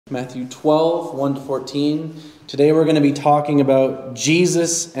Matthew 12, 1 to 14. Today we're going to be talking about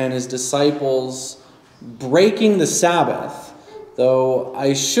Jesus and his disciples breaking the Sabbath. Though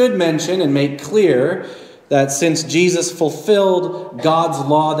I should mention and make clear that since Jesus fulfilled God's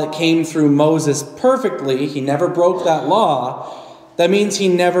law that came through Moses perfectly, he never broke that law. That means he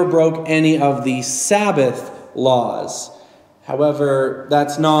never broke any of the Sabbath laws. However,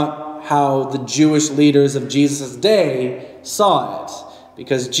 that's not how the Jewish leaders of Jesus' day saw it.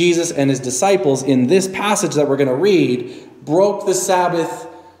 Because Jesus and his disciples in this passage that we're going to read broke the Sabbath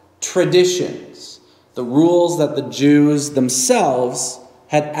traditions, the rules that the Jews themselves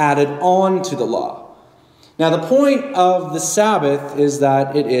had added on to the law. Now, the point of the Sabbath is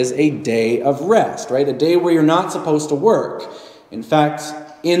that it is a day of rest, right? A day where you're not supposed to work. In fact,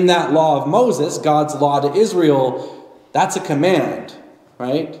 in that law of Moses, God's law to Israel, that's a command,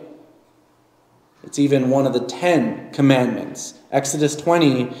 right? It's even one of the 10 commandments. Exodus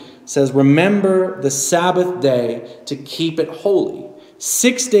 20 says, "Remember the Sabbath day to keep it holy.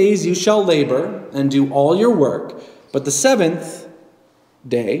 6 days you shall labor and do all your work, but the seventh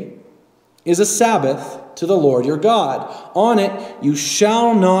day is a Sabbath to the Lord your God. On it you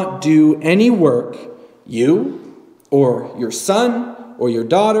shall not do any work, you or your son or your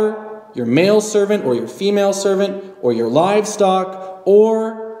daughter, your male servant or your female servant, or your livestock,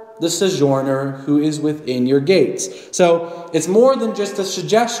 or the sojourner who is within your gates." So it's more than just a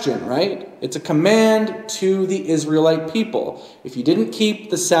suggestion, right? It's a command to the Israelite people. If you didn't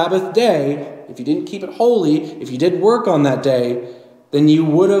keep the Sabbath day, if you didn't keep it holy, if you did work on that day, then you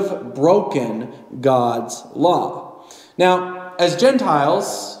would have broken God's law. Now, as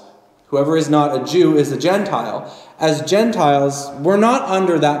Gentiles, whoever is not a Jew is a Gentile. As Gentiles, we're not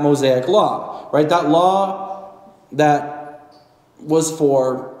under that Mosaic law, right? That law that was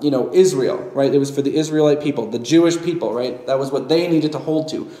for, Israel, right? It was for the Israelite people, the Jewish people, right? That was what they needed to hold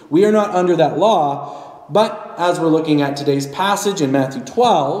to. We are not under that law, but as we're looking at today's passage in Matthew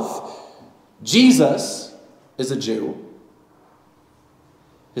 12, Jesus is a Jew.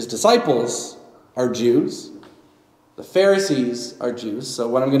 His disciples are Jews. The Pharisees are Jews. So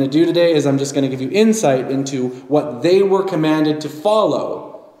what I'm going to do today is I'm just going to give you insight into what they were commanded to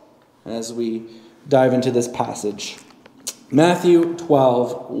follow as we dive into this passage. Matthew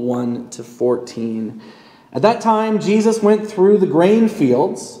 12, 1 to 14. At that time, Jesus went through the grain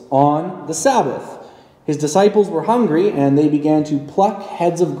fields on the Sabbath. His disciples were hungry, and they began to pluck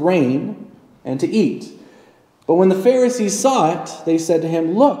heads of grain and to eat. But when the Pharisees saw it, they said to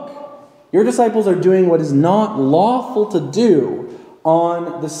him, "Look, your disciples are doing what is not lawful to do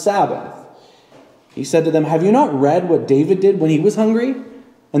on the Sabbath." He said to them, "Have you not read what David did when he was hungry,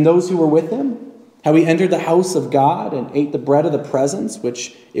 and those who were with him? How he entered the house of God and ate the bread of the presence,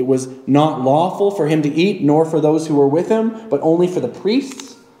 which it was not lawful for him to eat, nor for those who were with him, but only for the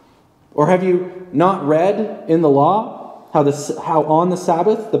priests? Or have you not read in the law how on the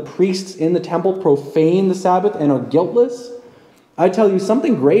Sabbath the priests in the temple profane the Sabbath and are guiltless? I tell you,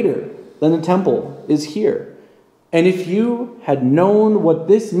 something greater than the temple is here. And if you had known what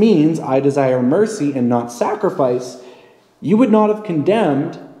this means, 'I desire mercy and not sacrifice,' you would not have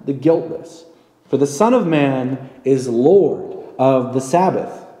condemned the guiltless. For the Son of Man is Lord of the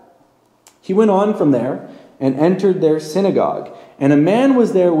Sabbath." He went on from there and entered their synagogue. And a man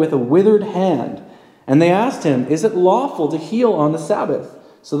was there with a withered hand. And they asked him, "Is it lawful to heal on the Sabbath?"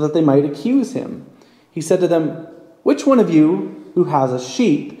 So that they might accuse him. He said to them, "Which one of you who has a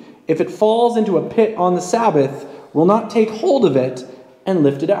sheep, if it falls into a pit on the Sabbath, will not take hold of it and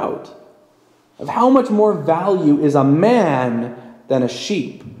lift it out? Of how much more value is a man than a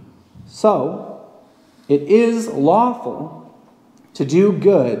sheep? So it is lawful to do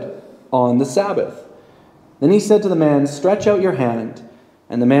good on the Sabbath." Then he said to the man, "Stretch out your hand."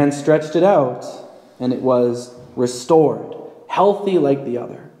 And the man stretched it out, and it was restored, healthy like the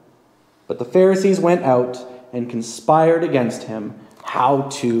other. But the Pharisees went out and conspired against him how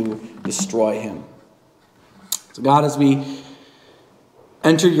to destroy him. So God, as we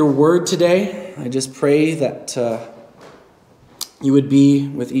enter your word today, I just pray that you would be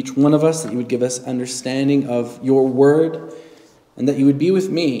with each one of us, that you would give us understanding of your word, and that you would be with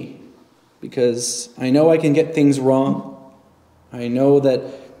me, because I know I can get things wrong. I know that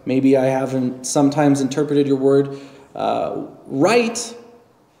maybe I haven't sometimes interpreted your word right,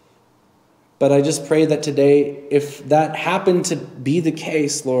 but I just pray that today, if that happened to be the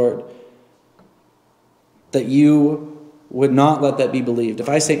case, Lord, that you would not let that be believed. If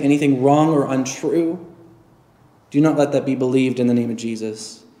I say anything wrong or untrue, do not let that be believed in the name of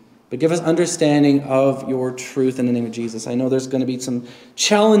Jesus. But give us understanding of your truth in the name of Jesus. I know there's going to be some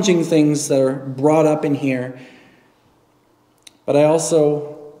challenging things that are brought up in here. But I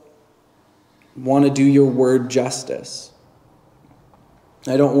also want to do your word justice.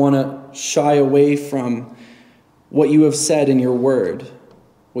 I don't want to shy away from what you have said in your word,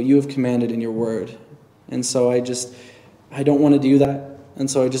 what you have commanded in your word. And so I don't want to do that. And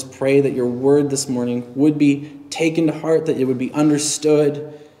so I just pray that your word this morning would be taken to heart, that it would be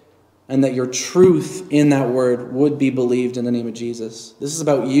understood, and that your truth in that word would be believed in the name of Jesus. This is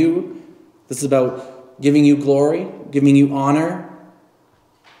about you. This is about giving you glory, giving you honor.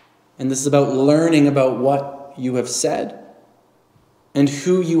 And this is about learning about what you have said and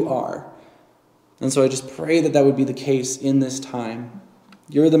who you are. And so I just pray that that would be the case in this time.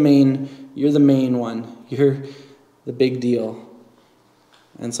 You're the main one. You're the big deal.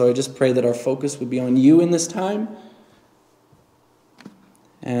 And so I just pray that our focus would be on you in this time.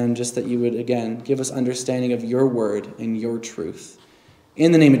 And just that you would, again, give us understanding of your word and your truth.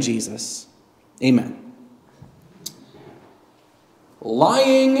 In the name of Jesus, amen.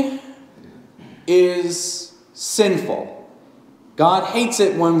 Lying is sinful. God hates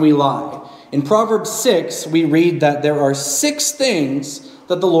it when we lie. In Proverbs 6, we read that there are 6 things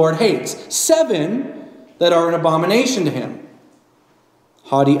that the Lord hates. 7 that are an abomination to him.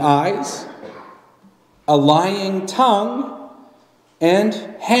 Haughty eyes, a lying tongue, and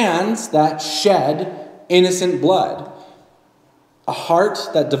hands that shed innocent blood. A heart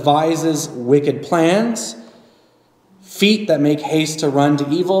that devises wicked plans, feet that make haste to run to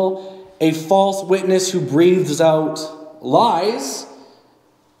evil, a false witness who breathes out lies,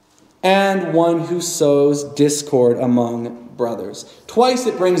 and one who sows discord among brothers. Twice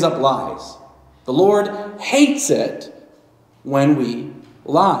it brings up lies. The Lord hates it when we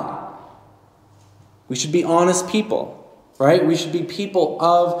lie. We should be honest people, right? We should be people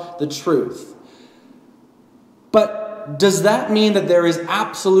of the truth. But does that mean that there is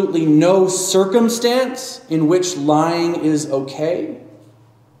absolutely no circumstance in which lying is okay?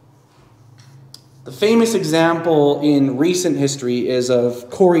 The famous example in recent history is of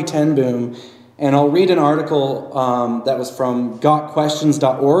Corrie ten Boom, and I'll read an article that was from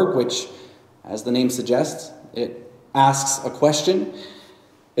gotquestions.org, which, as the name suggests, it asks a question.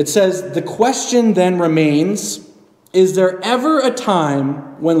 It says, "The question then remains, is there ever a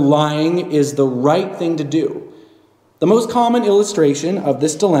time when lying is the right thing to do? The most common illustration of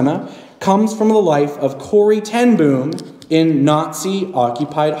this dilemma comes from the life of Corrie ten Boom in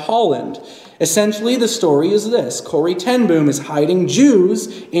Nazi-occupied Holland. Essentially, the story is this. Corrie ten Boom is hiding Jews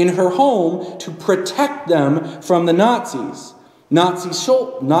in her home to protect them from the Nazis. Nazi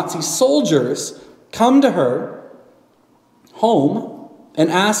soldiers come to her home and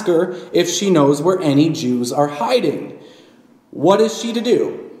ask her if she knows where any Jews are hiding. What is she to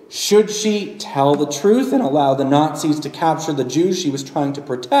do? Should she tell the truth and allow the Nazis to capture the Jews she was trying to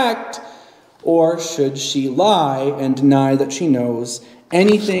protect? Or should she lie and deny that she knows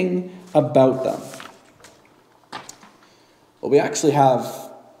anything about them?" Well, we actually have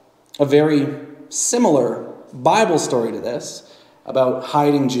a very similar Bible story to this about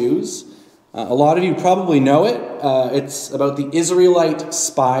hiding Jews. A lot of you probably know it. It's about the Israelite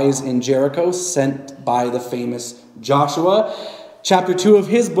spies in Jericho sent by the famous Joshua. Chapter 2 of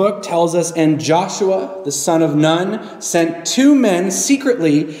his book tells us, "And Joshua, the son of Nun, sent 2 men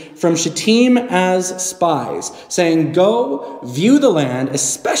secretly from Shittim as spies, saying, 'Go, view the land,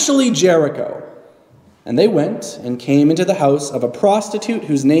 especially Jericho.' And they went and came into the house of a prostitute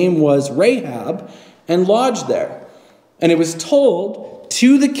whose name was Rahab, and lodged there. And it was told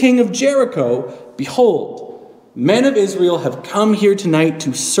to the king of Jericho, 'Behold, men of Israel have come here tonight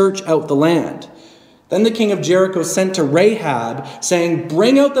to search out the land.' Then the king of Jericho sent to Rahab, saying,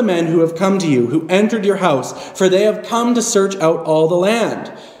 'Bring out the men who have come to you, who entered your house, for they have come to search out all the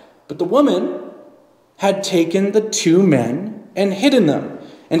land.' But the woman had taken the 2 men and hidden them.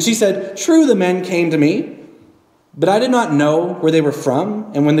 And she said, 'True, the men came to me, but I did not know where they were from.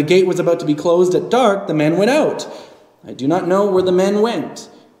 And when the gate was about to be closed at dark, the men went out. I do not know where the men went.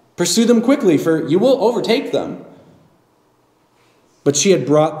 Pursue them quickly, for you will overtake them.' But she had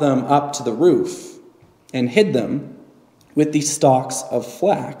brought them up to the roof and hid them with the stalks of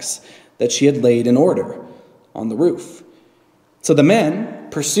flax that she had laid in order on the roof. So the men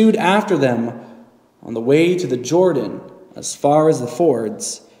pursued after them on the way to the Jordan as far as the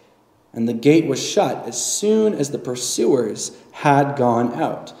fords, and the gate was shut as soon as the pursuers had gone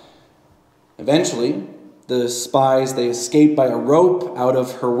out. Eventually, the spies, they escaped by a rope out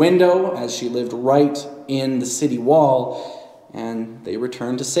of her window as she lived right in the city wall, and they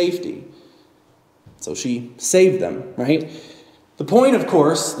returned to safety. So she saved them, right? The point, of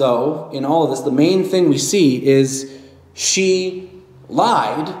course, though, in all of this, the main thing we see is she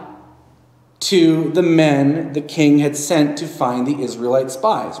lied to the men the king had sent to find the Israelite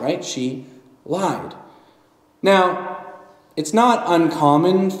spies, right? She lied. Now, it's not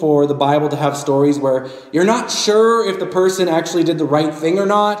uncommon for the Bible to have stories where you're not sure if the person actually did the right thing or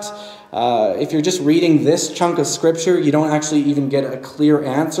not. If you're just reading this chunk of scripture, you don't actually even get a clear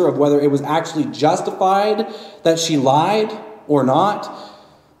answer of whether it was actually justified that she lied or not.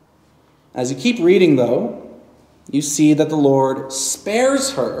 As you keep reading, though, you see that the Lord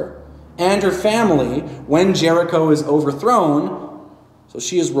spares her and her family when Jericho is overthrown, so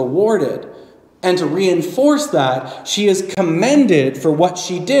she is rewarded. And to reinforce that, she is commended for what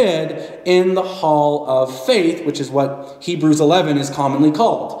she did in the hall of faith, which is what Hebrews 11 is commonly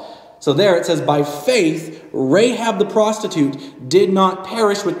called. So there it says, by faith, Rahab the prostitute did not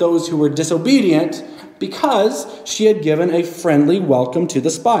perish with those who were disobedient because she had given a friendly welcome to the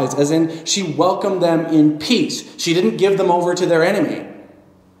spies. As in, she welcomed them in peace. She didn't give them over to their enemy.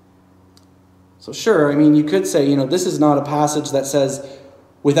 So sure, you could say, this is not a passage that says,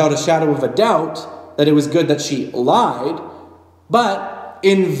 without a shadow of a doubt, that it was good that she lied. But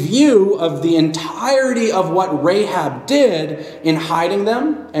in view of the entirety of what Rahab did in hiding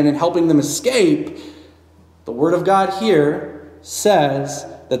them and in helping them escape, the Word of God here says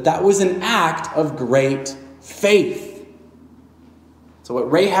that that was an act of great faith. So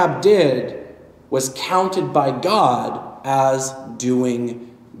what Rahab did was counted by God as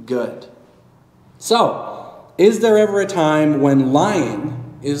doing good. So, is there ever a time when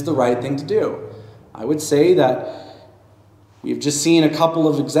lying is the right thing to do? I would say that we've just seen a couple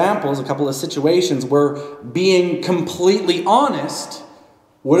of examples, a couple of situations where being completely honest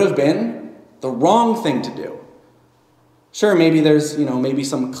would have been the wrong thing to do. Sure, maybe there's, maybe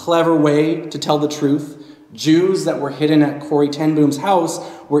some clever way to tell the truth. Jews that were hidden at Corrie ten Boom's house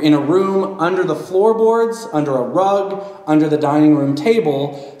were in a room under the floorboards, under a rug, under the dining room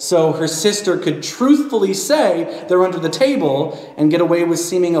table, so her sister could truthfully say they're under the table and get away with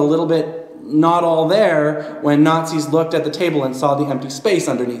seeming a little bit not all there when Nazis looked at the table and saw the empty space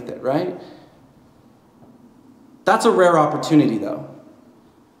underneath it, right? That's a rare opportunity, though.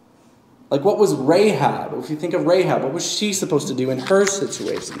 Like, what was Rahab? If you think of Rahab, what was she supposed to do in her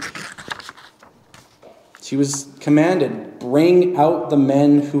situation? She was commanded, bring out the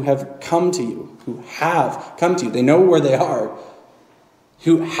men who have come to you, who have come to you. They know where they are,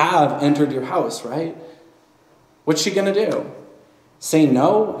 who have entered your house, right? What's she going to do? Say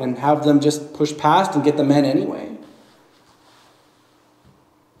no and have them just push past and get the men anyway?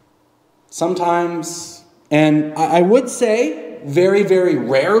 Sometimes, and I would say very, very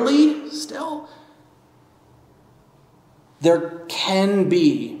rarely still, there can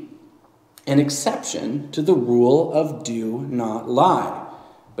be an exception to the rule of do not lie.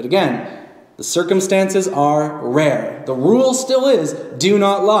 But again, the circumstances are rare. The rule still is do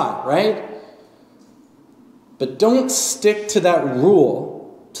not lie, right? But don't stick to that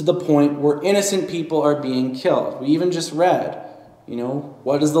rule to the point where innocent people are being killed. We even just read,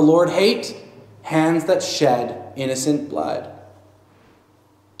 what does the Lord hate? Hands that shed innocent blood.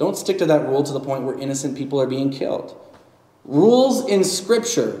 Don't stick to that rule to the point where innocent people are being killed. Rules in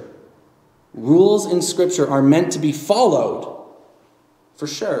Scripture are meant to be followed, for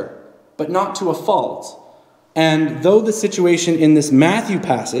sure, but not to a fault. And though the situation in this Matthew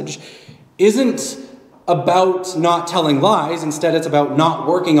passage isn't about not telling lies, instead it's about not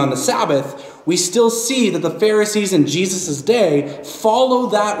working on the Sabbath, we still see that the Pharisees in Jesus' day follow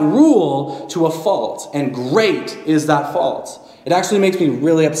that rule to a fault, and great is that fault. It actually makes me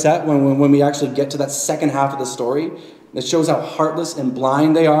really upset when we actually get to that second half of the story. It shows how heartless and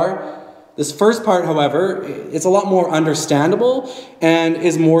blind they are. This first part, however, it's a lot more understandable and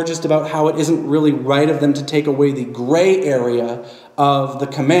is more just about how it isn't really right of them to take away the gray area of the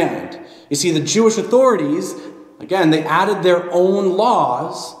command. You see, the Jewish authorities, again, they added their own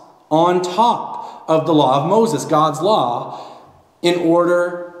laws on top of the law of Moses, God's law, in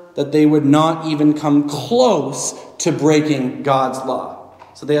order that they would not even come close to breaking God's law.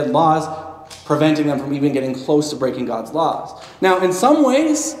 So they had laws preventing them from even getting close to breaking God's laws. Now, in some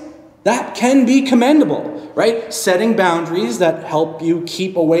ways, that can be commendable, right? Setting boundaries that help you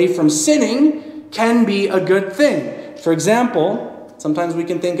keep away from sinning can be a good thing. For example, sometimes we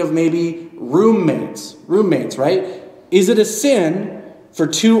can think of maybe roommates, right? Is it a sin for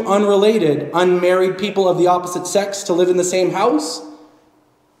two unrelated, unmarried people of the opposite sex to live in the same house?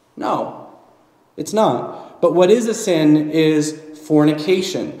 No, it's not. But what is a sin is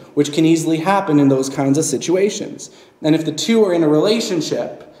fornication, which can easily happen in those kinds of situations. And if the two are in a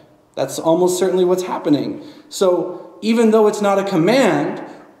relationship, that's almost certainly what's happening. So even though it's not a command,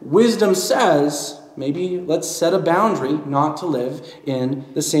 wisdom says, maybe let's set a boundary not to live in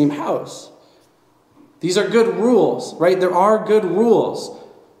the same house. These are good rules, right? There are good rules.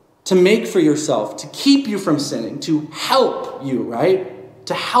 to make for yourself, to keep you from sinning, to help you, right?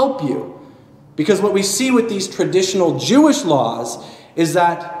 To help you. Because what we see with these traditional Jewish laws is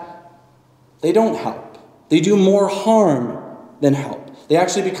that they don't help. They do more harm than help. They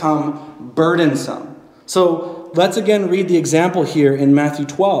actually become burdensome. So let's again read the example here in Matthew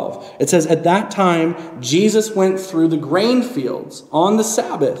 12. It says, "At that time, Jesus went through the grain fields on the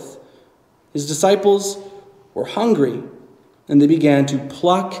Sabbath. His disciples were hungry, and they began to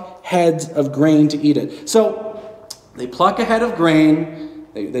pluck heads of grain to eat it." So they pluck a head of grain,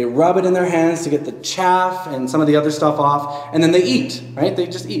 they rub it in their hands to get the chaff and some of the other stuff off, and then they eat, right? They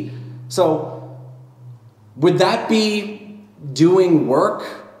just eat. So would that be doing work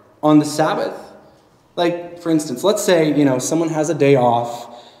on the Sabbath? Like, for instance, let's say, someone has a day off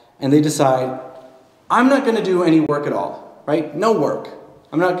and they decide, I'm not going to do any work at all, right? No work.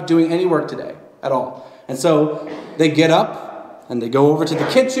 I'm not doing any work today at all. And so they get up and they go over to the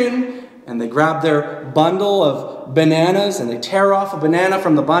kitchen and they grab their bundle of bananas and they tear off a banana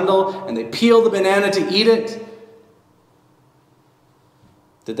from the bundle and they peel the banana to eat it.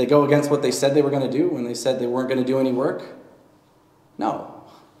 Did they go against what they said they were going to do when they said they weren't going to do any work? No.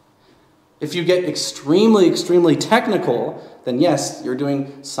 If you get extremely, extremely technical, then yes, you're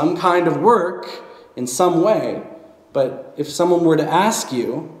doing some kind of work in some way. But if someone were to ask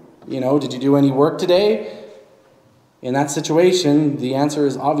you, did you do any work today? In that situation, the answer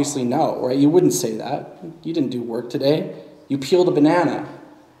is obviously no, right? You wouldn't say that. You didn't do work today. You peeled a banana.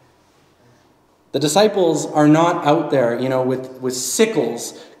 The disciples are not out there, with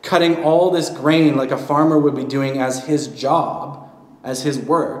sickles, cutting all this grain like a farmer would be doing as his job, as his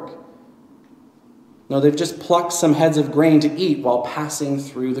work. No, they've just plucked some heads of grain to eat while passing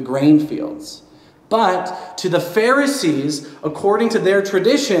through the grain fields. But to the Pharisees, according to their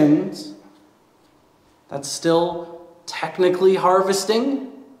traditions, that's still technically harvesting,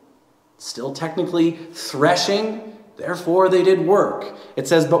 still technically threshing. Therefore, they did work. It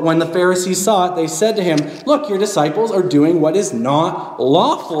says, "But when the Pharisees saw it, they said to him, 'Look, your disciples are doing what is not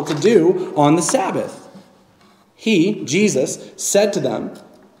lawful to do on the Sabbath.' He, Jesus, said to them,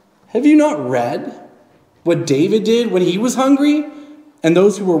 'Have you not read what David did when he was hungry, and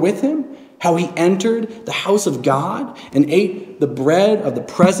those who were with him? How he entered the house of God and ate the bread of the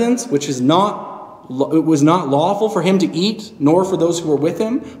presence, which it was not lawful for him to eat, nor for those who were with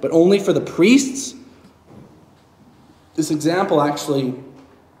him, but only for the priests?'" This example actually,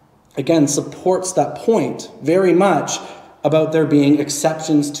 again, supports that point very much about there being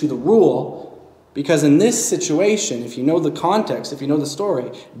exceptions to the rule. Because in this situation, if you know the context, if you know the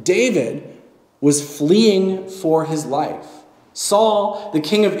story, David was fleeing for his life. Saul, the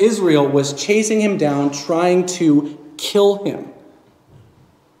king of Israel, was chasing him down, trying to kill him.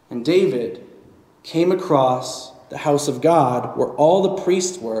 And David came across the house of God, where all the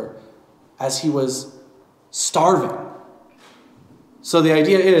priests were, as he was starving. So the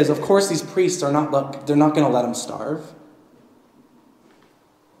idea is, of course, these priests they're not going to let him starve.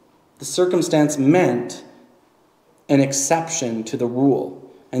 The circumstance meant an exception to the rule.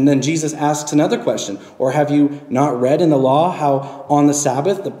 And then Jesus asks another question, "Or have you not read in the law how on the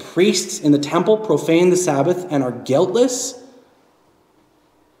Sabbath the priests in the temple profane the Sabbath and are guiltless?"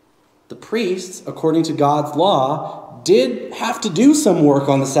 The priests, according to God's law, did have to do some work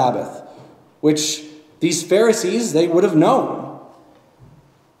on the Sabbath, which these Pharisees, they would have known.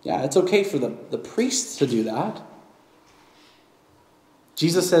 Yeah, it's okay for the priests to do that.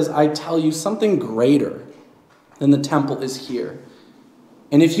 Jesus says, "I tell you, something greater than the temple is here.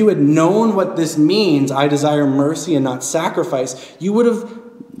 And if you had known what this means, 'I desire mercy and not sacrifice,' you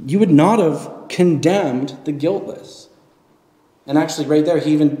would not have condemned the guiltless." And actually right there,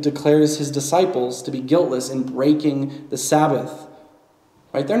 he even declares his disciples to be guiltless in breaking the Sabbath.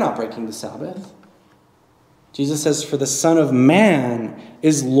 Right? They're not breaking the Sabbath. Jesus says, "For the Son of Man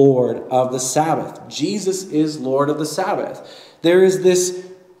is Lord of the Sabbath." Jesus is Lord of the Sabbath. There is this,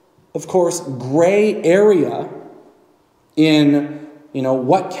 of course, gray area in,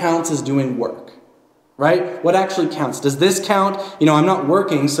 what counts as doing work, right? What actually counts? Does this count? I'm not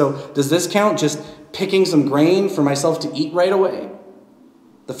working, so does this count just picking some grain for myself to eat right away?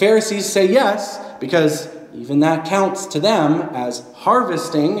 The Pharisees say yes, because even that counts to them as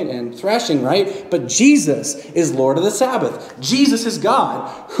harvesting and threshing, right? But Jesus is Lord of the Sabbath. Jesus is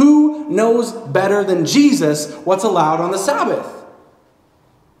God. Who knows better than Jesus what's allowed on the Sabbath?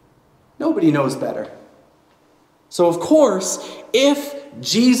 Nobody knows better. So of course, if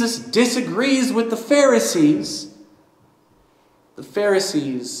Jesus disagrees with the Pharisees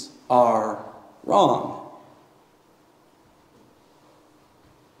are wrong.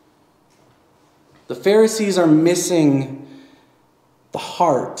 The Pharisees are missing the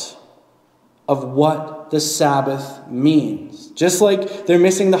heart of what the Sabbath means. Just like they're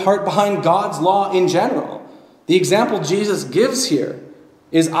missing the heart behind God's law in general. The example Jesus gives here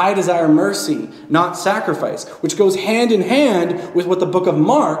is I desire mercy, not sacrifice, which goes hand in hand with what the book of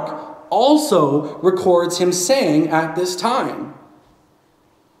Mark also records him saying at this time.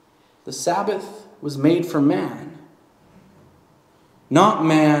 The Sabbath was made for man, not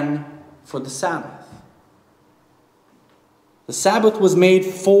man for the Sabbath. The Sabbath was made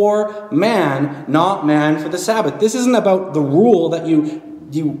for man, not man for the Sabbath. This isn't about the rule that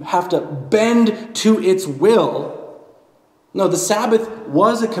you have to bend to its will. No, the Sabbath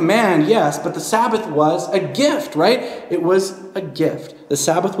was a command, yes, but the Sabbath was a gift, right? It was a gift. The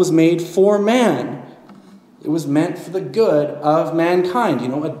Sabbath was made for man. It was meant for the good of mankind,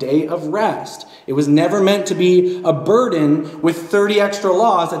 a day of rest. It was never meant to be a burden with 30 extra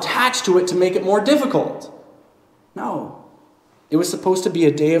laws attached to it to make it more difficult. No. It was supposed to be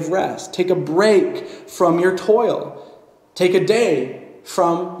a day of rest. Take a break from your toil. Take a day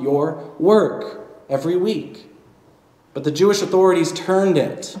from your work every week. But the Jewish authorities turned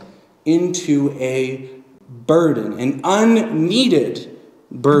it into a burden, an unneeded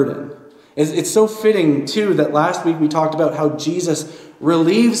burden. It's so fitting, too, that last week we talked about how Jesus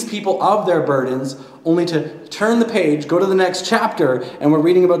relieves people of their burdens, only to turn the page, go to the next chapter, and we're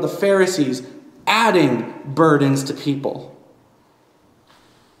reading about the Pharisees adding burdens to people.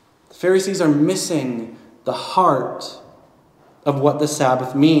 The Pharisees are missing the heart of what the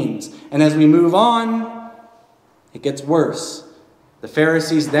Sabbath means. And as we move on, it gets worse. The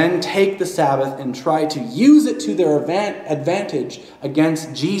Pharisees then take the Sabbath and try to use it to their advantage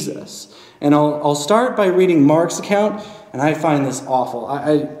against Jesus. And I'll start by reading Mark's account, and I find this awful.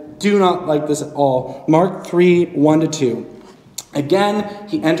 I do not like this at all. Mark 3, 1-2. Again,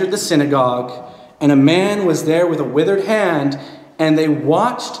 he entered the synagogue, and a man was there with a withered hand, and they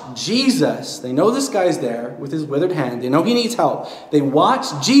watched Jesus. They know this guy's there with his withered hand. They know he needs help. They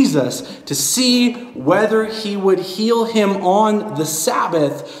watched Jesus to see whether he would heal him on the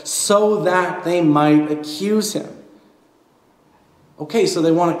Sabbath so that they might accuse him. Okay, so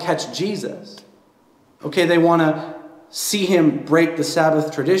they want to catch Jesus. Okay, they want to see him break the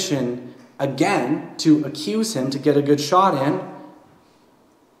Sabbath tradition again to accuse him, to get a good shot in.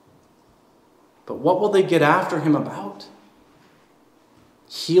 But what will they get after him about?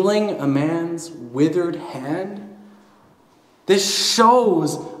 Healing a man's withered hand? This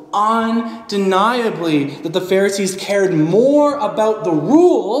shows undeniably that the Pharisees cared more about the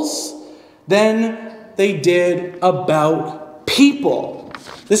rules than they did about people.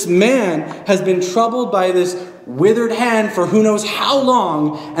 This man has been troubled by this withered hand for who knows how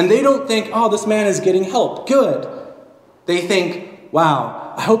long, and they don't think, oh, this man is getting help. Good. They think,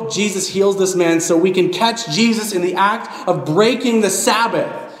 wow, I hope Jesus heals this man so we can catch Jesus in the act of breaking the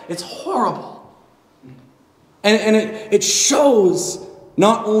Sabbath. It's horrible. And it shows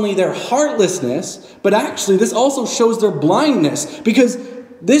not only their heartlessness, but actually this also shows their blindness, because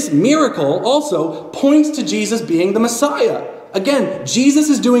this miracle also points to Jesus being the Messiah. Again, Jesus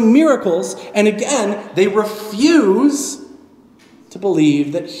is doing miracles, and again, they refuse to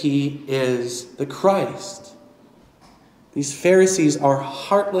believe that he is the Christ. These Pharisees are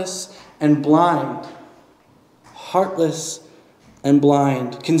heartless and blind. Heartless and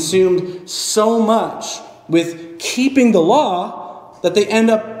blind. Consumed so much with keeping the law that they end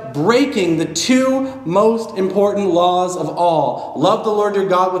up breaking the two most important laws of all. Love the Lord your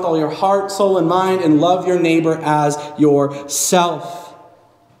God with all your heart, soul, and mind, and love your neighbor as yourself.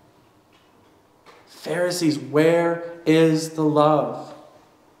 Pharisees, where is the love?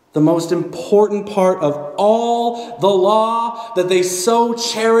 The most important part of all the law that they so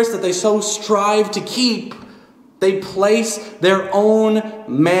cherish, that they so strive to keep. They place their own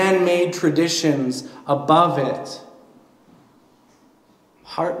man-made traditions above it.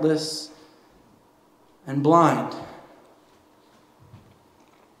 Heartless and blind.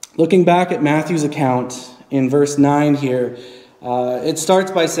 Looking back at Matthew's account in verse 9 here, it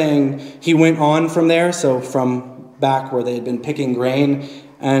starts by saying he went on from there, so from back where they had been picking grain,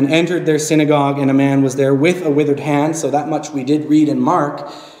 and entered their synagogue, and a man was there with a withered hand. So that much we did read in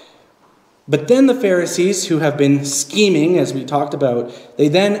Mark. But then the Pharisees, who have been scheming, as we talked about, they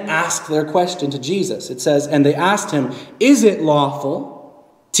then asked their question to Jesus. It says, and they asked him, is it lawful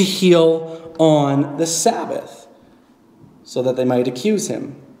to heal on the Sabbath? So that they might accuse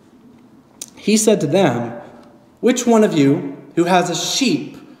him. He said to them, which one of you who has a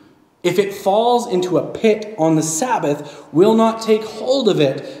sheep, if it falls into a pit on the Sabbath, will not take hold of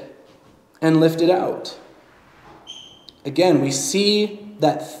it and lift it out? Again, we see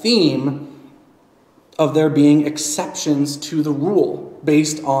that theme of there being exceptions to the rule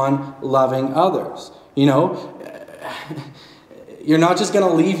based on loving others. You know, you're not just going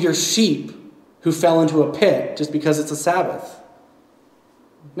to leave your sheep who fell into a pit just because it's a Sabbath.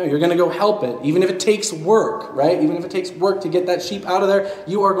 No, you're going to go help it, even if it takes work, right? Even if it takes work to get that sheep out of there,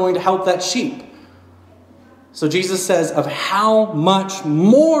 you are going to help that sheep. So Jesus says, of how much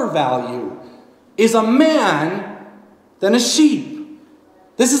more value is a man than a sheep?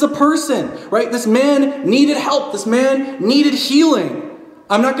 This is a person, right? This man needed help. This man needed healing.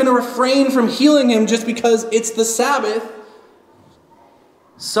 I'm not going to refrain from healing him just because it's the Sabbath.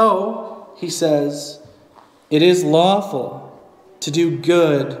 So, he says, it is lawful to do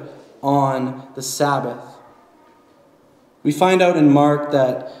good on the Sabbath. We find out in Mark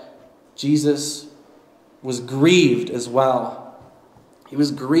that Jesus was grieved as well. He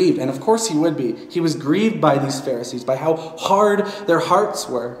was grieved, and of course he would be. He was grieved by these Pharisees, by how hard their hearts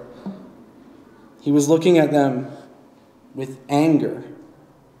were. He was looking at them with anger.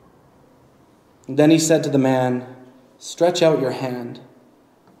 And then he said to the man, "Stretch out your hand."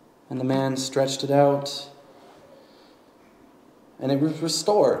 And the man stretched it out, and it was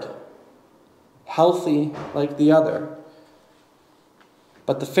restored, healthy like the other.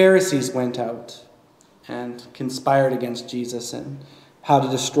 But the Pharisees went out and conspired against Jesus and how to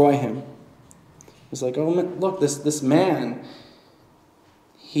destroy him. It was like, oh, look, this man,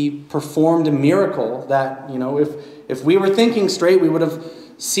 he performed a miracle that, you know, if we were thinking straight, we would have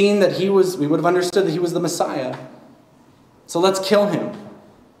seen that we would have understood that he was the Messiah. So let's kill him.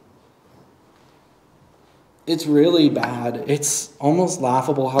 It's really bad. It's almost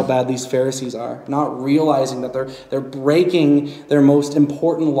laughable how bad these Pharisees are, not realizing that they're breaking their most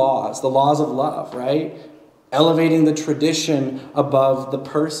important laws, the laws of love, right? Elevating the tradition above the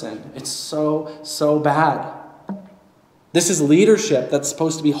person. It's so bad. This is leadership that's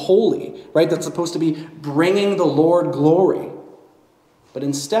supposed to be holy, right? That's supposed to be bringing the Lord glory. But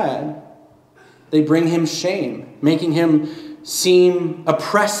instead, they bring him shame, making him seem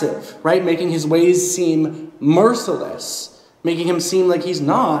oppressive, right? Making his ways seem merciless, making him seem like he's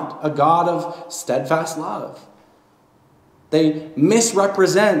not a God of steadfast love. They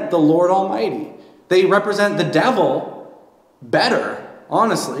misrepresent the Lord Almighty. They represent the devil better,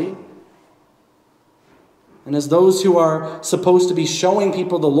 honestly. And as those who are supposed to be showing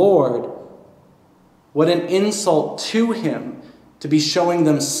people the Lord, what an insult to him to be showing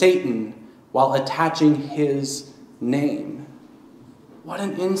them Satan while attaching his name. What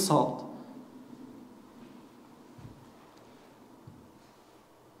an insult.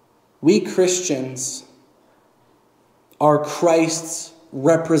 We Christians are Christ's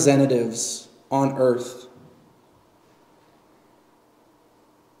representatives on earth.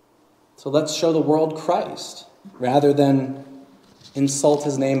 So let's show the world Christ rather than insult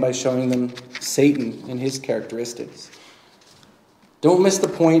his name by showing them Satan and his characteristics. Don't miss the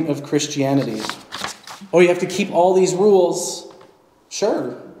point of Christianity. Oh, you have to keep all these rules.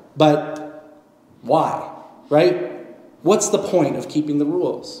 Sure, but why, right? What's the point of keeping the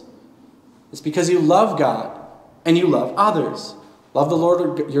rules? It's because you love God and you love others. Love the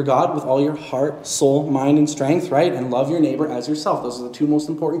Lord your God with all your heart, soul, mind, and strength, right? And love your neighbor as yourself. Those are the two most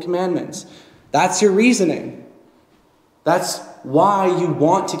important commandments. That's your reasoning. That's why you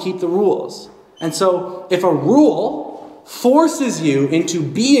want to keep the rules. And so if a rule forces you into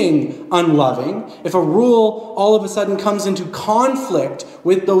being unloving, if a rule all of a sudden comes into conflict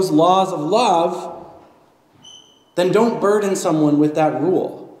with those laws of love, then don't burden someone with that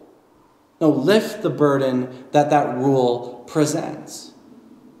rule. No, lift the burden that rule presents.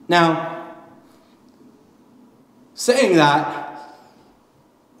 Now, saying that,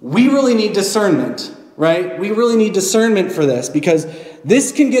 we really need discernment, right? We really need discernment for this because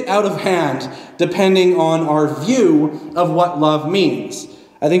this can get out of hand depending on our view of what love means.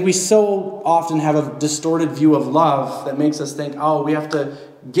 I think we so often have a distorted view of love that makes us think, oh, we have to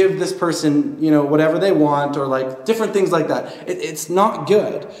give this person, whatever they want, or like different things like that. It's not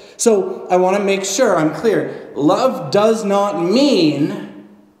good. So I want to make sure I'm clear. Love does not mean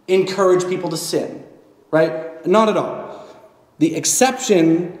encourage people to sin, right? Not at all. The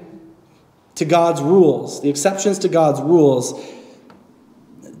exceptions to God's rules,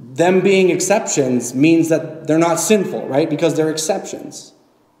 them being exceptions means that they're not sinful, right? Because they're exceptions.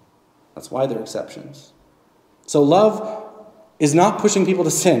 That's why they're exceptions. So love is not pushing people to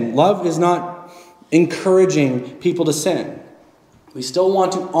sin. Love is not encouraging people to sin. We still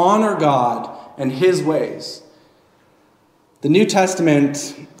want to honor God and his ways. The New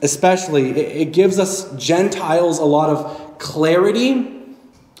Testament, especially, it gives us Gentiles a lot of clarity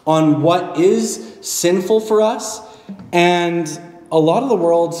on what is sinful for us. And a lot of the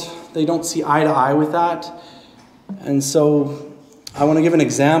world they don't see eye to eye with that. And so I want to give an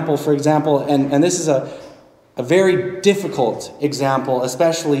example, for example, and this is a very difficult example,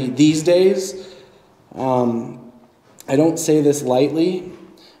 especially these days. I don't say this lightly,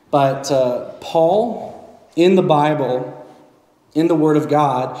 but Paul, in the Bible, in the Word of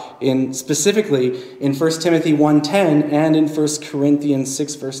God, specifically in 1 Timothy 1:10 and in 1 Corinthians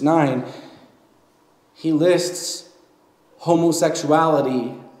 6 verse 9, he lists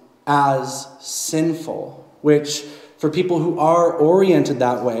homosexuality as sinful, which for people who are oriented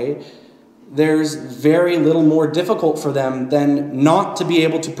that way, there's very little more difficult for them than not to be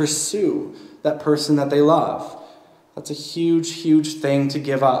able to pursue that person that they love. That's a huge, huge thing to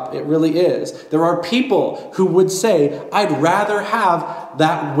give up. It really is. There are people who would say, I'd rather have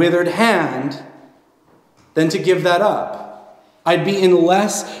that withered hand than to give that up. I'd be in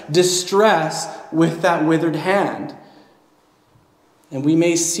less distress with that withered hand. And we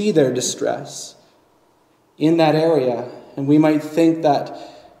may see their distress in that area, and we might think that,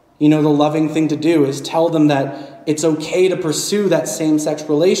 the loving thing to do is tell them that it's okay to pursue that same-sex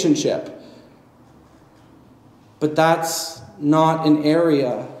relationship. But that's not an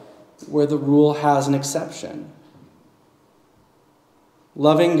area where the rule has an exception.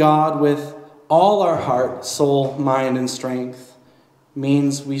 Loving God with all our heart, soul, mind, and strength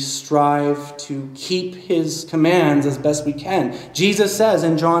means we strive to keep his commands as best we can. Jesus says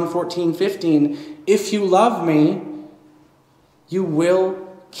in John 14:15, if you love me, you will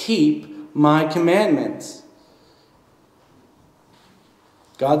keep my commandments.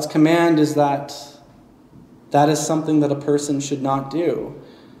 God's command is that is something that a person should not do.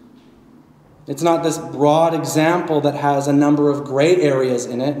 It's not this broad example that has a number of gray areas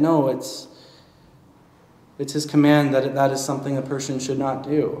in it. No, it's his command that is something a person should not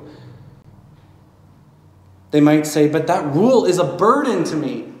do. They might say, but that rule is a burden to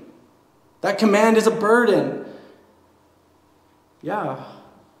me. That command is a burden. Yeah.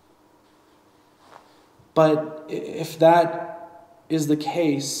 But if that is the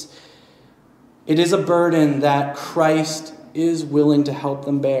case, it is a burden that Christ is willing to help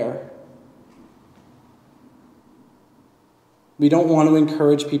them bear. We don't want to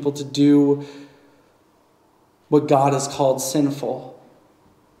encourage people to do what God has called sinful.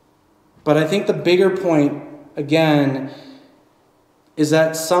 But I think the bigger point, again, is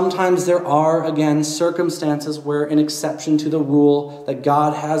that sometimes there are, again, circumstances where an exception to the rule that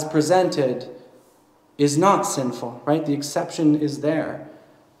God has presented is not sinful, right? The exception is there.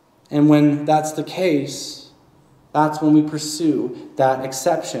 And when that's the case, that's when we pursue that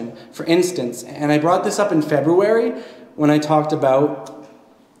exception. For instance, and I brought this up in February when I talked about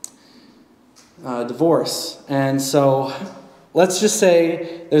divorce. And so let's just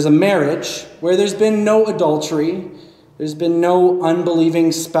say there's a marriage where there's been no adultery, there's been no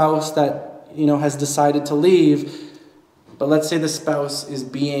unbelieving spouse that, has decided to leave. But let's say the spouse is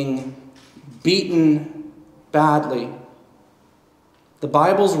being beaten badly. The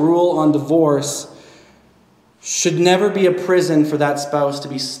Bible's rule on divorce should never be a prison for that spouse to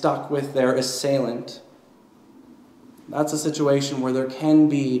be stuck with their assailant. That's a situation where there can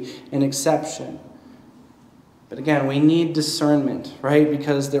be an exception. But again, we need discernment, right?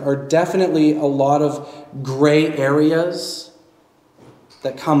 Because there are definitely a lot of gray areas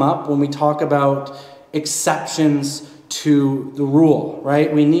that come up when we talk about exceptions to the rule,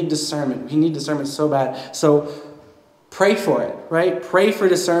 right? We need discernment. We need discernment so bad. So pray for it, right? Pray for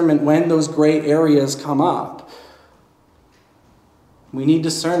discernment when those gray areas come up. We need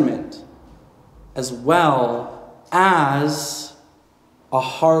discernment as well as a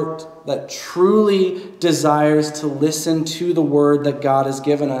heart that truly desires to listen to the word that God has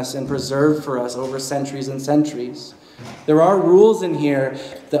given us and preserved for us over centuries and centuries. There are rules in here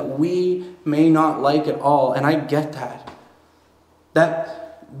that we may not like at all, and I get that.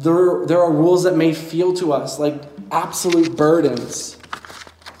 That there are rules that may feel to us like absolute burdens.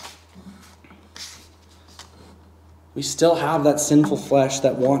 We still have that sinful flesh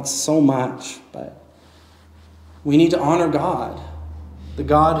that wants so much, but we need to honor God, the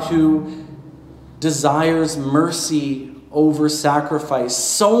God who desires mercy over sacrifice,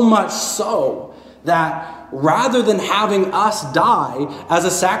 so much so that rather than having us die as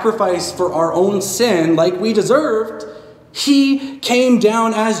a sacrifice for our own sin like we deserved, he came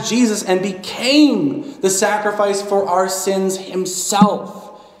down as Jesus and became the sacrifice for our sins himself.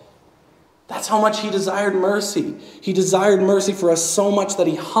 That's how much he desired mercy. He desired mercy for us so much that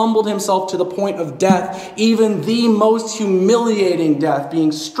he humbled himself to the point of death, even the most humiliating death,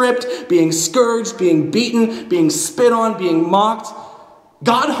 being stripped, being scourged, being beaten, being spit on, being mocked.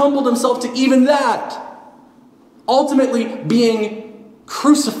 God humbled himself to even that, ultimately being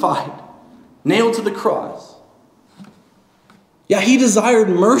crucified, nailed to the cross. Yeah, he desired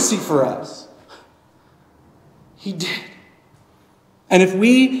mercy for us. He did. And if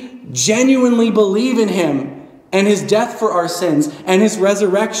we genuinely believe in him and his death for our sins and his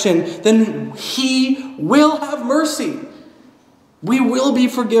resurrection, then he will have mercy. We will be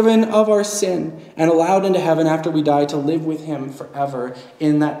forgiven of our sin and allowed into heaven after we die to live with him forever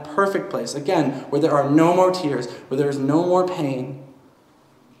in that perfect place. Again, where there are no more tears, where there is no more pain.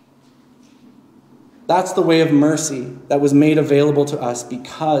 That's the way of mercy that was made available to us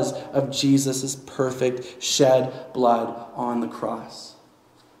because of Jesus' perfect shed blood on the cross.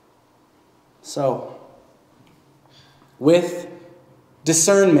 So, with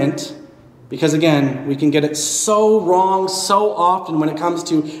discernment, because again, we can get it so wrong so often when it comes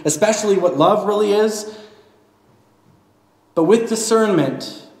to especially what love really is. But with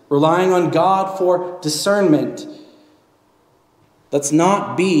discernment, relying on God for discernment, let's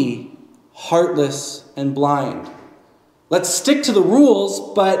not be heartless and blind. Let's stick to the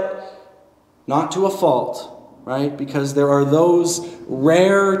rules, but not to a fault, right? Because there are those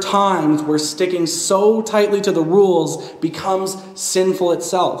rare times where sticking so tightly to the rules becomes sinful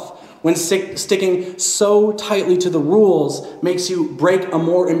itself. When sticking so tightly to the rules makes you break a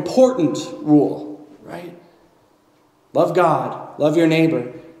more important rule, right? Love God, love your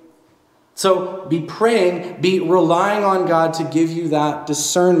neighbor. So be praying, be relying on God to give you that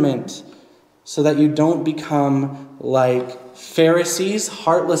discernment so that you don't become like Pharisees,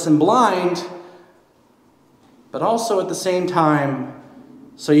 heartless and blind, but also at the same time,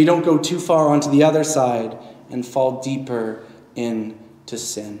 so you don't go too far onto the other side and fall deeper into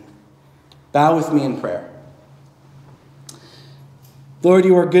sin. Bow with me in prayer. Lord,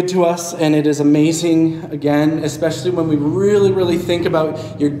 you are good to us, and it is amazing, again, especially when we really, really think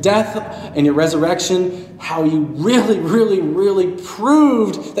about your death and your resurrection, how you really, really, really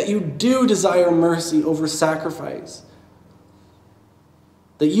proved that you do desire mercy over sacrifice.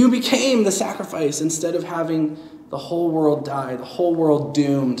 That you became the sacrifice instead of having the whole world die, the whole world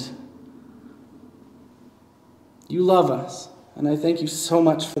doomed. You love us. And I thank you so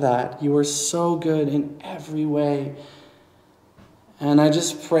much for that. You are so good in every way. And I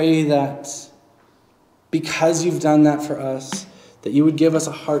just pray that because you've done that for us, that you would give us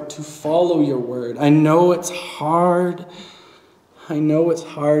a heart to follow your word. I know it's hard.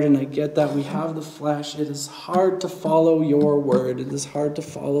 And I get that we have the flesh. It is hard to follow your word. It is hard to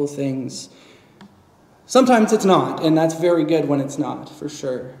follow things. Sometimes it's not, and that's very good when it's not, for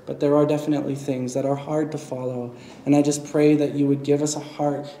sure. But there are definitely things that are hard to follow. And I just pray that you would give us a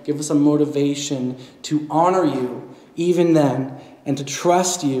heart, give us a motivation to honor you even then, and to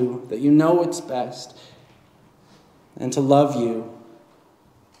trust you that you know what's best, and to love you,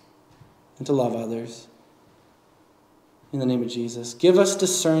 and to love others. In the name of Jesus. Give us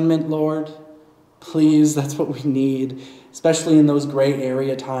discernment, Lord. Please, that's what we need, especially in those gray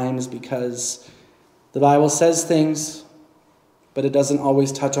area times, because the Bible says things, but it doesn't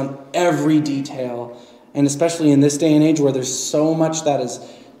always touch on every detail. And especially in this day and age where there's so much that has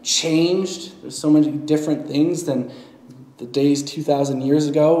changed, there's so many different things than the days 2,000 years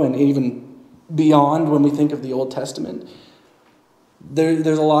ago and even beyond when we think of the Old Testament.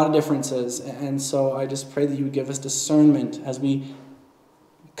 There's a lot of differences. And so I just pray that you would give us discernment as we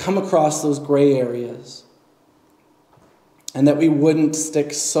come across those gray areas. And that we wouldn't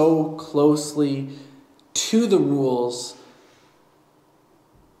stick so closely to the rules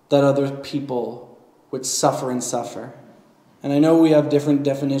that other people would suffer and suffer. And I know we have different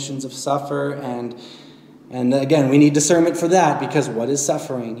definitions of suffer, and again, we need discernment for that, because what is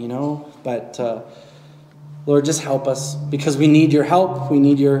suffering, you know? But Lord, just help us, because we need your help, we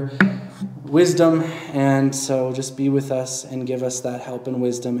need your wisdom, and so just be with us and give us that help and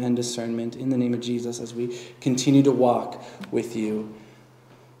wisdom and discernment in the name of Jesus as we continue to walk with you.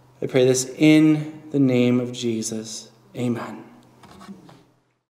 I pray this in the name of Jesus. Amen.